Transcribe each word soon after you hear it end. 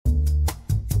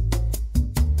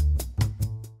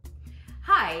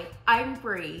Hi, I'm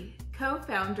Bree,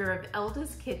 co-founder of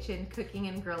Elda's Kitchen Cooking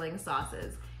and Grilling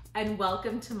Sauces, and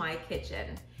welcome to my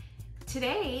kitchen.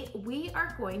 Today, we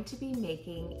are going to be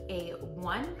making a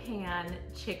one-pan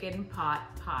chicken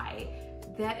pot pie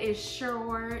that is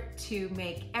sure to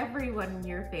make everyone in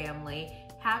your family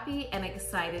happy and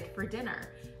excited for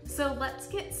dinner. So let's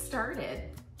get started.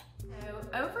 So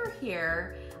over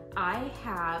here, I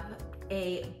have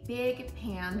a big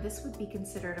pan. This would be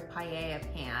considered a paella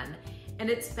pan, and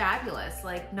it's fabulous.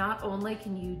 Like, not only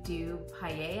can you do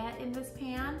paella in this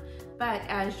pan, but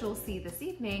as you'll see this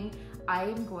evening, I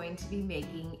am going to be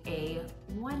making a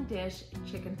one-dish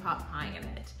chicken pot pie in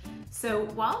it. So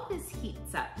while this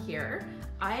heats up here,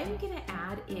 I'm gonna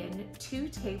add in 2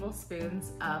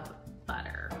 tablespoons of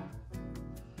butter.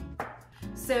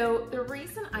 So the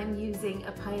reason I'm using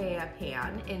a paella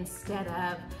pan instead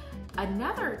of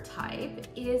another type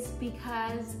is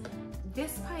because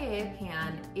this paella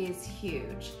pan is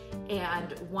huge,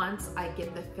 and once I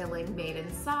get the filling made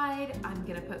inside, I'm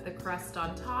gonna put the crust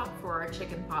on top for our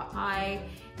chicken pot pie,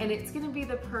 and it's gonna be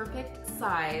the perfect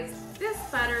size. This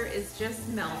butter is just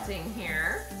melting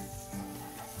here,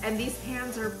 and these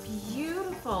pans are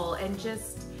beautiful and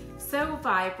just so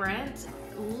vibrant.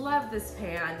 Love this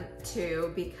pan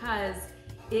too because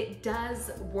it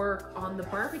does work on the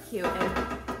barbecue,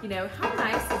 and you know, how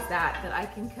nice is that I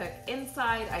can cook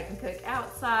inside, I can cook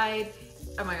outside.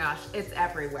 Oh my gosh, it's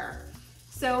everywhere.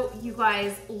 So you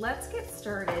guys, let's get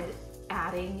started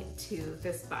adding to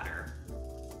this butter.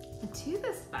 To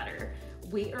this butter,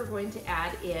 we are going to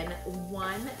add in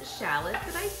 1 shallot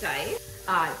that I diced.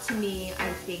 To me, I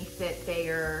think that they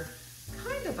are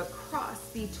kind of a cross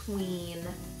between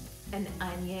an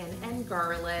onion and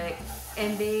garlic,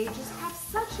 and they just have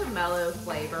such a mellow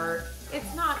flavor.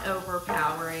 It's not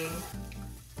overpowering.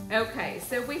 Okay,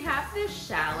 so we have this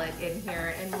shallot in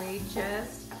here, and we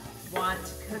just want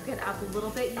to cook it up a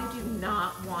little bit. You do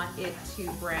not want it to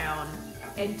brown.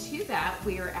 And to that,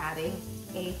 we are adding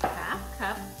a 1/2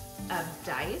 cup of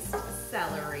diced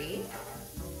celery.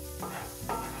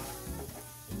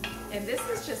 And this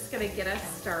is just gonna get us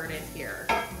started here.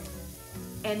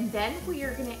 And then we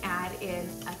are gonna add in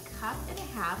 1.5 cups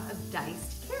of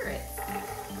diced carrots.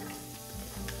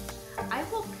 I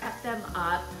will cut them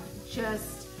up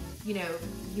just, you know,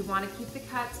 you wanna keep the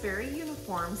cuts very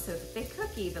uniform so that they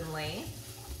cook evenly.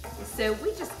 So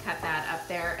we just cut that up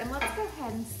there, and let's go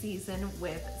ahead and season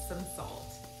with some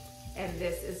salt. And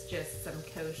this is just some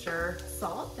kosher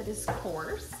salt that is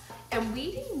coarse. And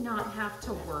we do not have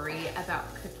to worry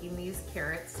about cooking these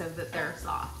carrots so that they're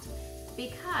soft,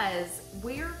 because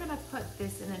we're gonna put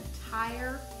this in an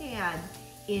entire pan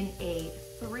in a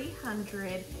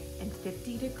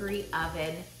 350-degree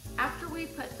oven after we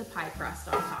put the pie crust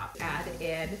on top. Add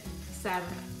in some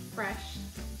fresh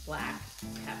black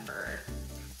pepper.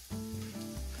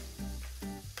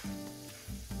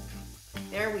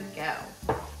 There we go.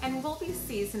 And we'll be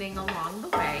seasoning along the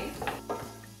way.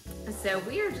 So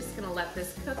we are just gonna let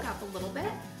this cook up a little bit.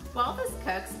 While this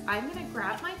cooks, I'm gonna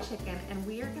grab my chicken and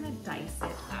we are gonna dice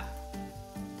it up.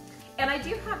 And I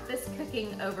do have this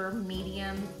cooking over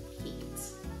medium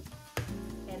heat.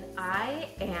 And I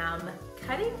am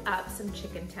cutting up some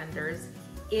chicken tenders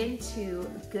into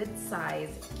good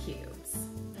size cubes.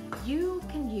 You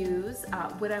can use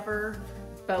whatever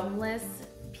boneless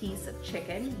piece of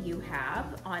chicken you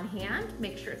have on hand.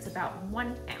 Make sure it's about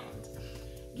 1 pound.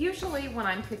 Usually when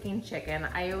I'm cooking chicken,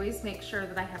 I always make sure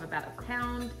that I have about 1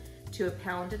 pound to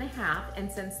 1.5 pounds. And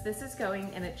since this is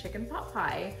going in a chicken pot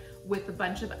pie with a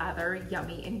bunch of other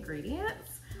yummy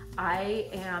ingredients, I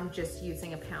am just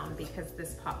using 1 pound because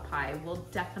this pot pie will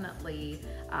definitely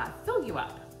fill you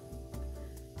up.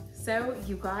 So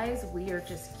you guys, we are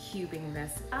just cubing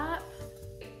this up.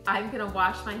 I'm gonna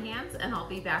wash my hands and I'll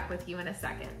be back with you in a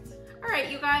second. All right,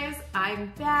 you guys,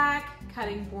 I'm back.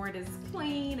 Cutting board is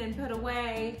clean and put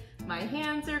away. My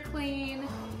hands are clean,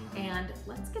 and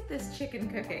let's get this chicken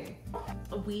cooking.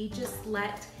 We just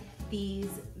let these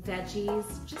veggies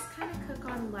just kind of cook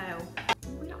on low.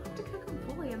 We don't have to cook them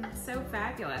fully, and that's so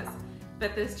fabulous.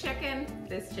 But this chicken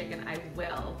I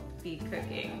will be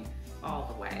cooking all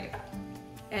the way.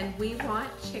 And we want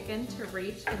chicken to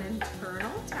reach an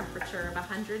internal temperature of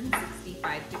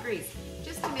 165 degrees,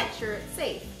 just to make sure it's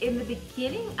safe. In the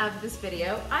beginning of this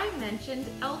video, I mentioned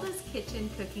Elda's Kitchen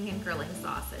Cooking and Grilling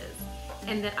Sauces,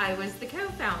 and that I was the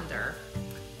co-founder.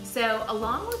 So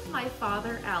along with my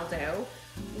father, Aldo,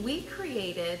 we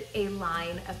created a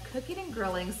line of cooking and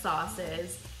grilling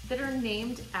sauces that are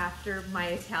named after my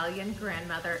Italian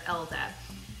grandmother, Elda.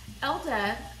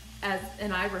 Elda,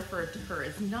 and I referred to her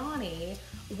as Nani,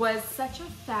 was such a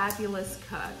fabulous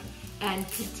cook and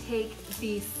could take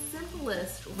the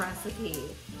simplest recipe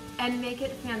and make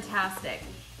it fantastic.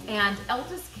 And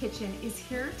Elda's Kitchen is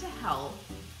here to help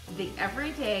the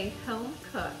everyday home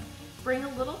cook bring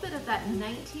a little bit of that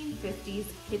 1950s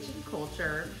kitchen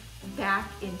culture back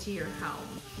into your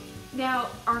home. Now,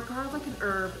 our garlic and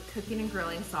herb cooking and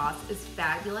grilling sauce is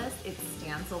fabulous. It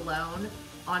stands alone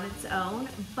on its own,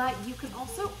 but you can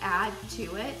also add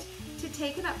to it to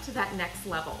take it up to that next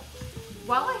level.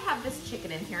 While I have this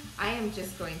chicken in here, I am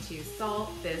just going to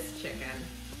salt this chicken.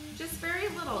 Just very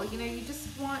little, you know, you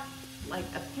just want like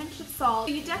a pinch of salt.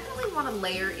 You definitely want to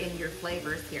layer in your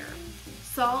flavors here.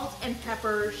 Salt and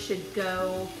pepper should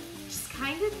go just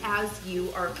kind of as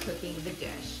you are cooking the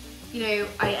dish. You know,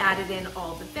 I added in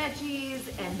all the veggies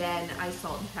and then I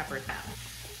salt and peppered them.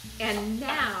 And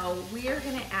now we are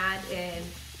gonna add in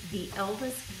the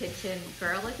Elda's Kitchen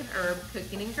garlic and herb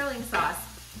cooking and grilling sauce.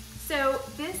 So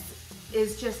this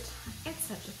is just, it's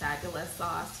such a fabulous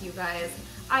sauce, you guys.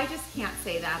 I just can't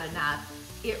say that enough.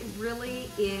 It really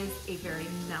is a very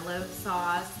mellow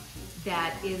sauce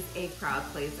that is a crowd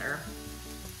pleaser.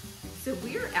 So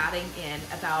we're adding in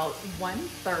about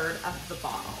 1/3 of the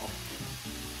bottle.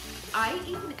 I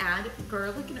even add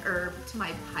garlic and herb to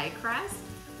my pie crust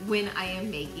when I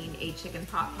am making a chicken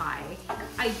pot pie.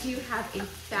 I do have a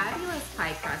fabulous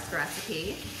pie crust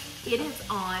recipe. It is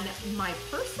on my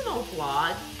personal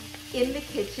blog, In the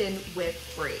Kitchen with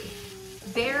Bree.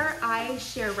 There I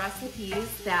share recipes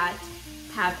that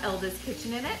have Elda's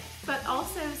Kitchen in it, but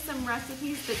also some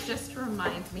recipes that just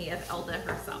remind me of Elda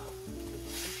herself.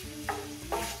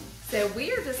 So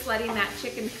we are just letting that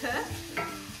chicken cook.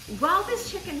 While this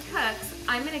chicken cooks,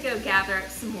 I'm gonna go gather up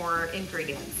some more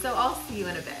ingredients. So I'll see you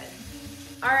in a bit.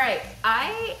 All right,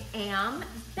 I am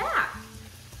back.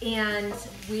 And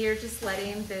we are just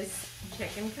letting this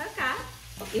chicken cook up.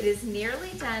 It is nearly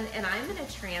done, and I'm gonna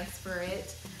transfer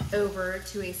it over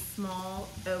to a small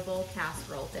oval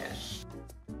casserole dish.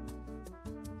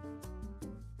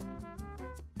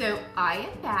 So I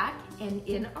am back, and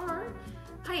in our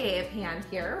paella pan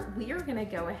here, we are gonna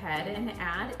go ahead and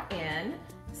add in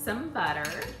some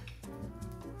butter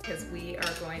because we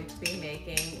are going to be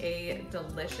making a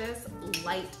delicious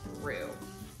light roux.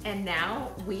 And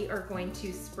now we are going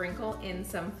to sprinkle in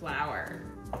some flour.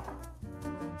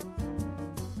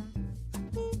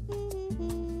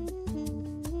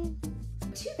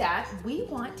 To that, we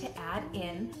want to add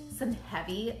in some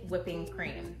heavy whipping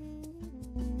cream.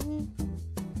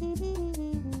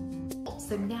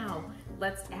 So now,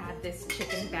 let's add this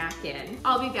chicken back in.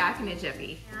 I'll be back in a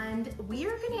jiffy. And we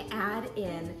are gonna add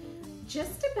in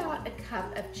just about a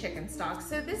cup of chicken stock.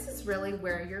 So this is really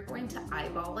where you're going to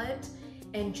eyeball it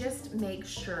and just make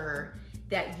sure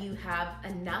that you have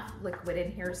enough liquid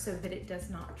in here so that it does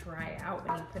not dry out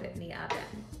when you put it in the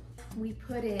oven. We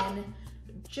put in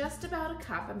just about a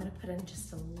cup. I'm gonna put in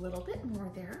just a little bit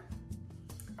more there.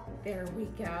 There we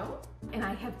go. And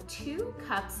I have 2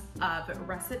 cups of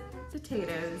russet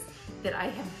potatoes that I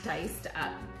have diced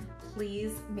up.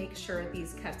 Please make sure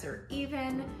these cuts are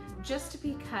even, just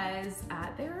because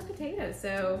they are potatoes,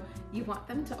 so you want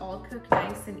them to all cook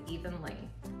nice and evenly.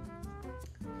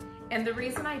 And the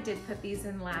reason I did put these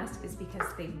in last is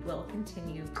because they will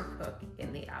continue to cook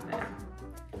in the oven.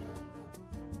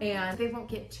 And they won't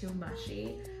get too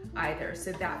mushy either,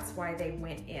 so that's why they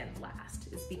went in last,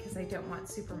 is because I don't want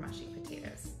super mushy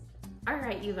potatoes. All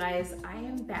right, you guys, I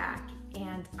am back,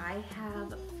 and I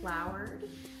have floured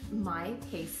my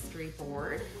pastry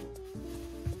board.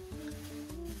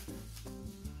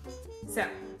 So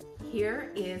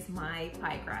here is my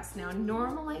pie crust. Now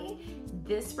normally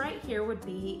this right here would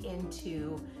be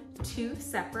into 2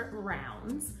 separate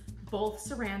rounds, both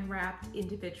saran wrapped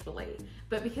individually.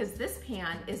 But because this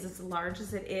pan is as large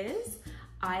as it is,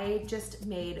 I just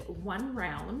made 1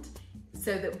 round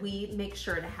so that we make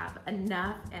sure to have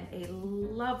enough and a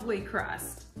lovely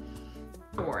crust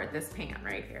for this pan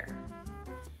right here.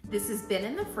 This has been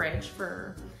in the fridge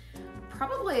for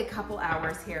probably a couple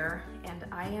hours here, and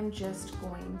I am just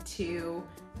going to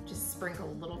just sprinkle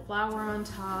a little flour on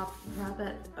top, rub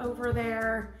it over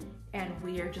there, and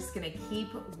we are just gonna keep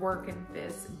working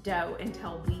this dough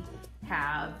until we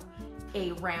have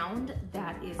a round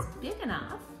that is big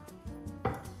enough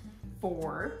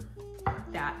for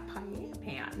that pie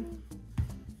pan.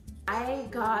 I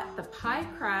got the pie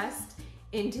crust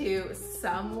into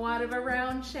somewhat of a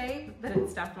round shape, but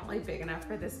it's definitely big enough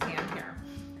for this pan here.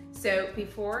 So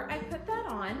before I put that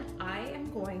on, I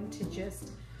am going to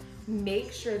just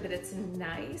make sure that it's a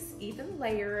nice even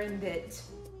layer and that,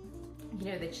 you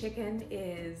know, the chicken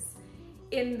is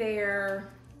in there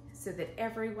so that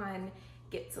everyone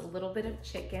gets a little bit of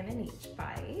chicken in each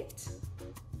bite,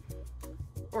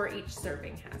 or each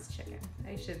serving has chicken,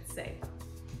 I should say.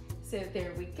 So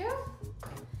there we go.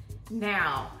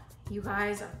 Now, you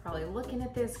guys are probably looking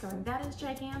at this going, that is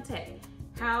gigantic.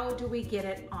 How do we get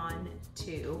it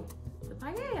onto the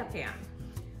paella pan?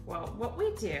 Well, what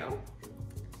we do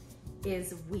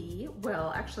is we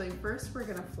will, actually first we're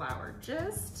gonna flour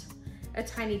just a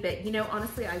tiny bit. You know,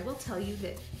 honestly, I will tell you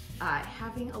that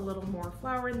having a little more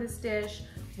flour in this dish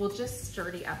will just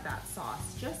sturdy up that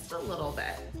sauce just a little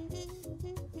bit.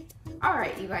 All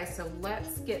right, you guys, so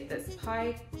let's get this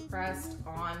pie crust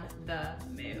on the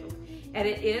move. And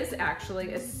it is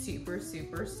actually a super,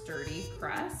 super sturdy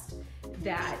crust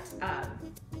that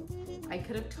I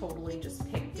could have totally just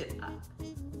picked it up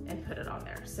and put it on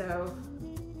there. So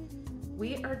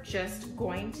we are just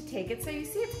going to take it, so you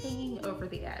see it's hanging over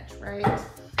the edge, right?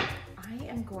 I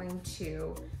am going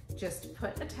to just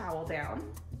put a towel down.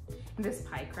 And this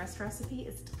pie crust recipe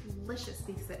is delicious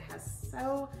because it has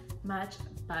so much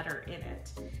butter in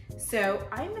it. So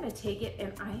I'm gonna take it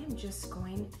and I am just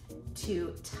going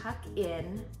to tuck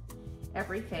in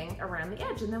everything around the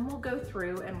edge, and then we'll go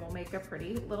through and we'll make a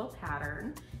pretty little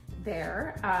pattern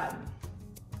there.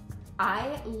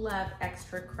 I love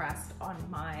extra crust on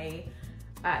my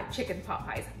chicken pot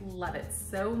pies. Love it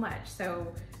so much.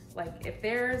 So like if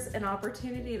there's an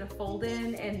opportunity to fold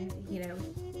in and you know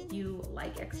you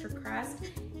like extra crust,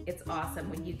 it's awesome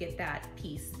when you get that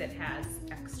piece that has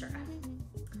extra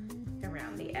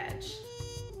around the edge.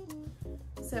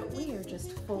 So we are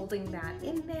just folding that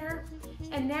in there.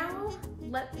 And now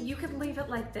you could leave it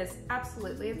like this.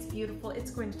 Absolutely, it's beautiful.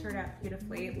 It's going to turn out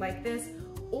beautifully like this,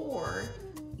 or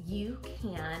you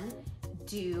can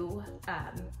do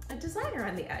a designer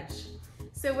on the edge.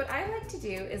 So what I like to do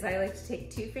is I like to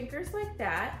take 2 fingers like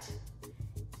that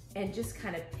and just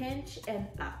kind of pinch and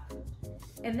up.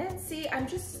 And then see, I'm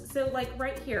just, so like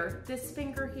right here, this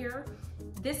finger here,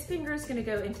 this finger is gonna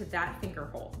go into that finger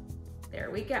hole. There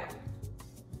we go.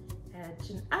 Edge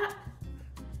and up.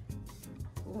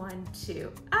 1,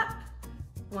 2, up.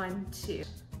 1, 2.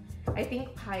 I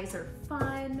think pies are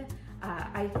fun.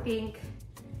 I think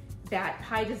that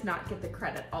pie does not get the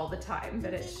credit all the time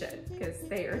that it should, because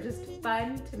they are just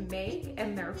fun to make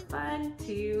and they're fun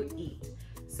to eat.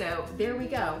 So there we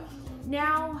go.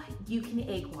 Now you can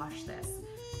egg wash this.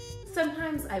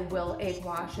 Sometimes I will egg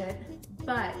wash it,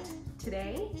 but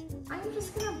today I'm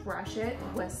just gonna brush it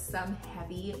with some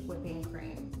heavy whipping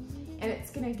cream. And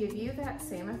it's gonna give you that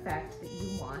same effect that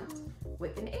you want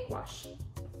with an egg wash.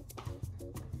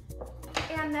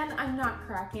 And then I'm not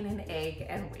cracking an egg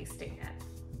and wasting it.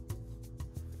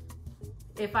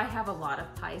 If I have a lot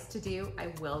of pies to do, I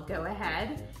will go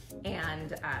ahead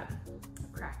and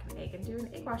crack an egg and do an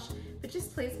egg wash. But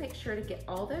just please make sure to get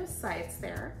all those sides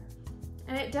there.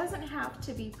 And it doesn't have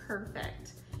to be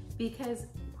perfect, because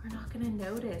we're not gonna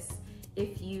notice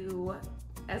if you,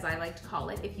 as I like to call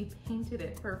it, if you painted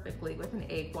it perfectly with an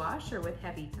egg wash or with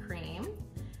heavy cream.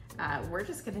 We're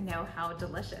just gonna know how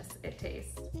delicious it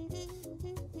tastes.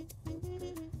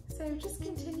 So just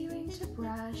continuing to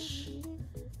brush,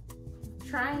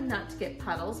 trying not to get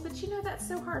puddles, but you know that's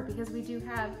so hard because we do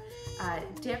have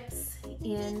dips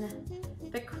in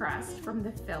the crust from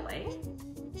the filling.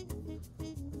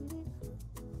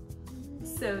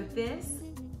 So this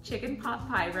chicken pot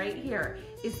pie right here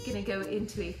is gonna go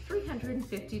into a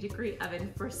 350-degree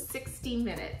oven for 60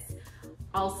 minutes.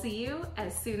 I'll see you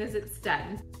as soon as it's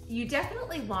done. You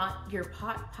definitely want your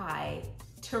pot pie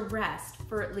to rest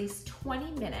for at least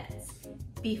 20 minutes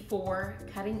before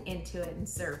cutting into it and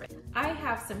serving. I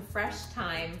have some fresh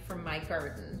thyme from my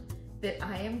garden that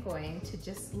I am going to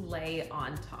just lay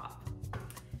on top.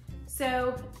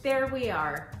 So there we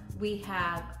are. We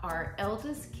have our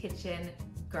Elda's Kitchen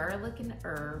garlic and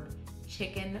herb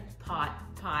chicken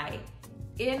pot pie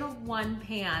in one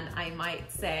pan, I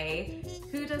might say.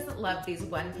 Who doesn't love these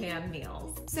one pan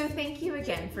meals? So thank you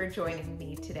again for joining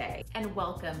me today, and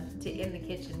welcome to In the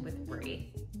Kitchen with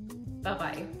Bree.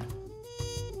 Bye-bye.